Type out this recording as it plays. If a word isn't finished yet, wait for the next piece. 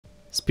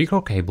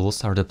Speaker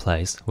cables are the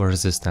place where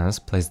resistance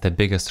plays the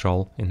biggest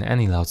role in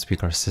any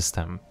loudspeaker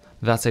system.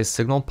 That's a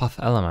signal path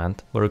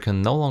element where you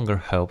can no longer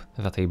hope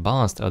that a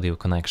balanced audio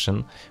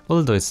connection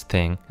will do its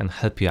thing and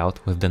help you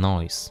out with the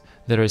noise.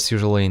 There is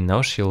usually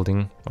no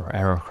shielding or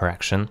error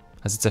correction,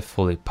 as it's a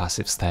fully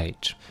passive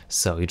stage.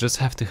 So you just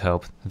have to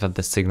hope that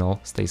the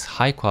signal stays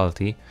high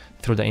quality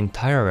through the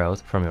entire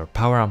road from your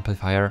power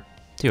amplifier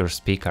to your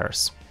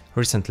speakers.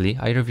 Recently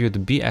I reviewed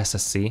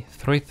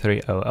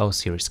BSSC4500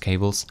 series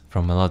cables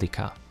from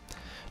Melodika.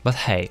 But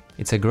hey,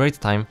 it's a great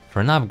time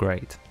for an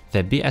upgrade.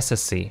 The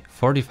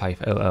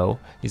BSSC4500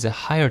 is a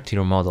higher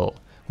tier model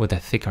with a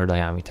thicker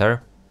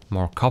diameter,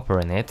 more copper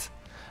in it,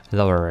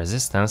 lower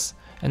resistance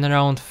and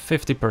around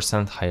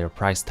 50% higher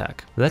price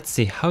tag. Let's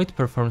see how it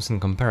performs in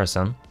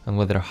comparison and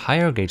whether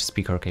higher gauge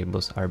speaker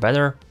cables are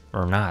better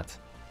or not.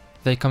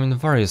 They come in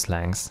various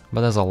lengths,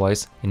 but as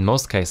always, in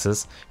most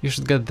cases, you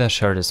should get the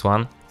shortest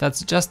one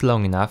that's just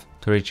long enough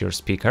to reach your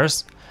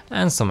speakers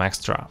and some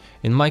extra.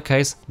 In my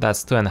case,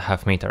 that's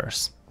 2.5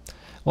 meters.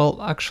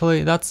 Well,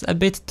 actually, that's a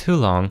bit too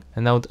long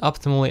and I would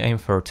optimally aim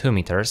for 2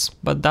 meters,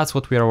 but that's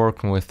what we are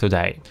working with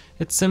today.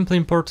 It's simply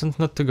important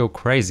not to go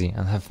crazy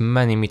and have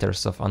many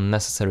meters of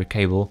unnecessary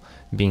cable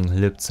being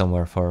looped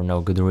somewhere for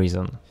no good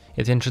reason.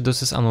 It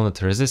introduces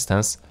unwanted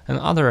resistance and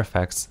other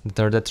effects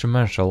that are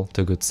detrimental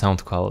to good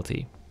sound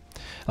quality.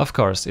 Of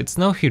course, it's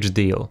no huge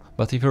deal,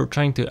 but if you're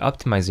trying to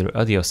optimize your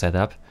audio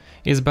setup,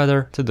 it's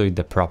better to do it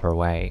the proper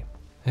way.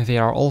 They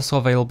are also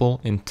available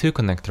in 2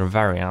 connector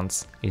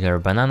variants, either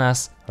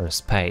bananas or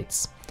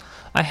spades.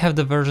 I have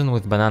the version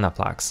with banana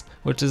plugs,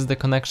 which is the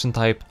connection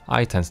type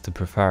I tend to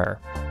prefer.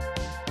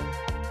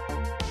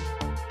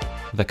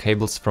 The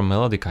cables from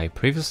Melodika I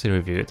previously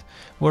reviewed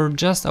were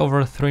just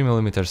over 3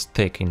 mm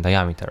thick in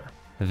diameter.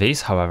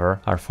 These,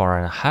 however, are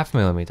 4.5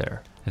 mm.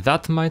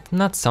 That might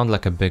not sound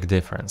like a big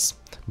difference,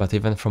 but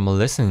even from a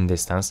listening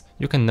distance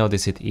you can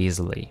notice it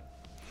easily.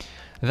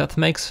 That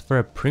makes for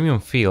a premium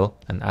feel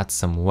and adds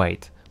some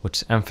weight,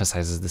 which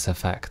emphasizes this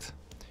effect.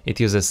 It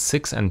uses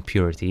 6N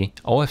purity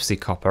OFC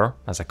copper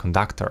as a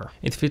conductor.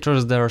 It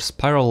features their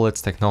spiral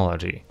Litz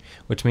technology,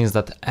 which means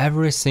that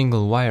every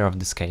single wire of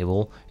this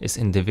cable is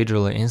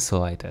individually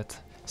insulated,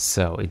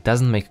 so it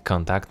doesn't make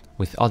contact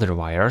with other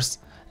wires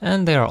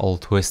and they are all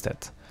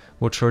twisted,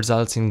 which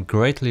results in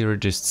greatly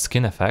reduced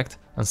skin effect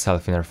and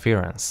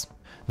self-interference.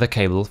 The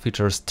cable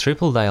features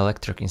triple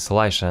dielectric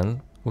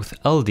insulation with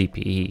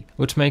LDPE,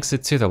 which makes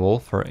it suitable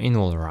for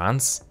in-wall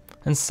runs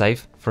and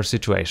safe for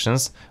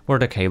situations where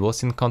the cable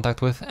is in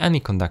contact with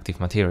any conductive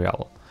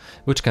material,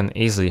 which can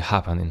easily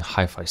happen in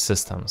hi-fi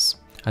systems.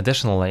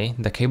 Additionally,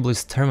 the cable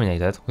is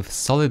terminated with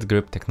solid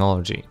grip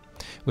technology,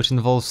 which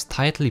involves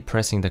tightly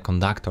pressing the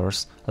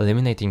conductors,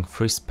 eliminating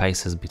free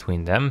spaces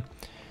between them,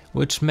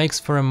 which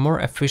makes for a more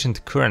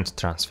efficient current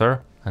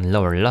transfer and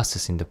lower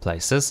losses in the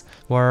places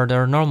where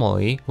there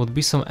normally would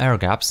be some air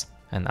gaps,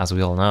 and as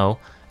we all know,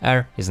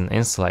 air is an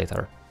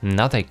insulator,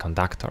 not a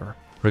conductor.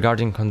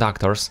 Regarding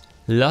conductors,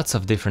 lots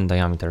of different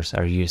diameters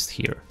are used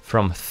here,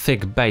 from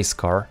thick base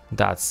core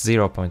that's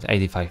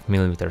 0.85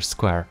 mm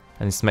square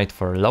and is made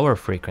for lower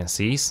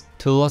frequencies,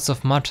 to lots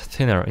of much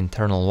thinner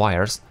internal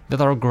wires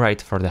that are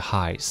great for the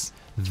highs.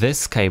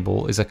 This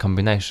cable is a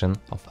combination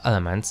of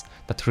elements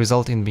that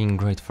result in being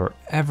great for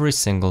every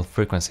single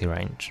frequency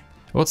range.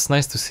 What's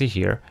nice to see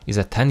here is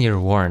a 10-year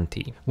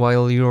warranty.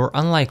 While you're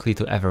unlikely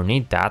to ever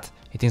need that,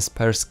 it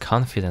inspires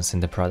confidence in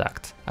the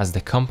product, as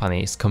the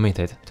company is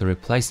committed to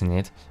replacing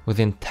it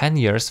within 10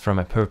 years from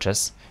a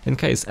purchase in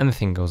case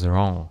anything goes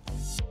wrong.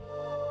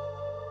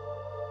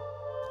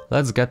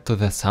 Let's get to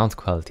the sound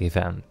quality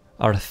then.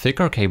 Are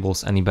thicker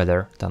cables any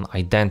better than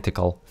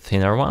identical,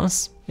 thinner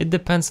ones? It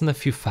depends on a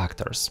few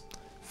factors.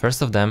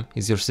 First of them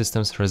is your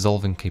system's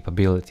resolving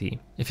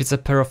capability. If it's a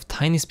pair of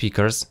tiny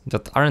speakers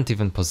that aren't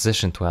even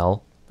positioned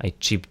well, a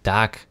cheap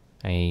DAC,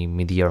 a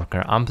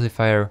mediocre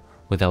amplifier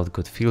without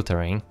good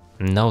filtering,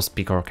 no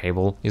speaker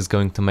cable is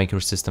going to make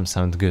your system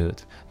sound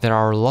good. There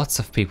are lots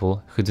of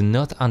people who do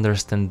not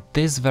understand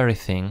this very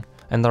thing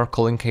and are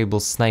calling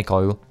cables snake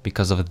oil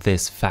because of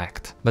this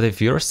fact. But if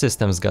your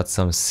system's got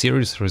some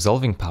serious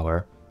resolving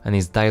power and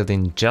is dialed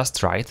in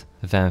just right,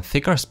 then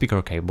thicker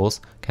speaker cables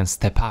can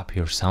step up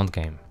your sound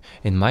game.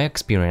 In my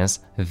experience,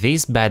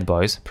 these bad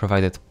boys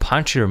provided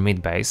punchier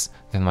mid-bass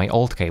than my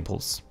old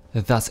cables.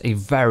 That's a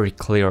very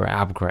clear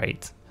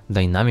upgrade.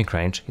 Dynamic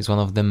range is one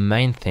of the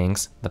main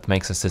things that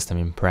makes a system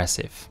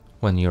impressive.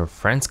 When your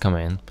friends come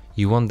in,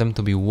 you want them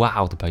to be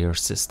wowed by your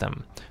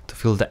system, to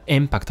feel the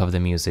impact of the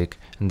music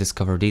and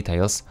discover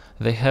details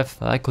they have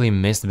likely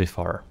missed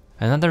before.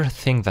 Another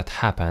thing that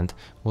happened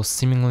was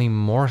seemingly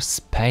more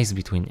space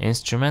between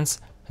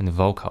instruments and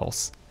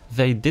vocals.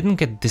 They didn't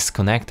get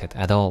disconnected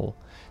at all,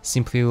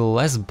 simply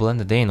less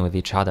blended in with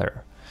each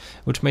other,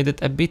 which made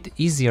it a bit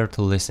easier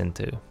to listen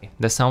to.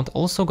 The sound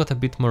also got a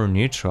bit more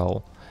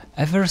neutral,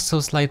 ever so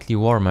slightly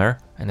warmer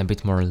and a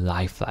bit more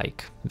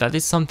lifelike. That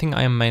is something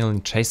I am mainly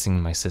chasing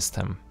in my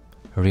system.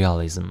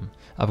 Realism.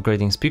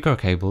 Upgrading speaker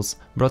cables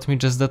brought me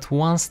just that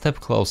one step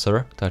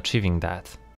closer to achieving that.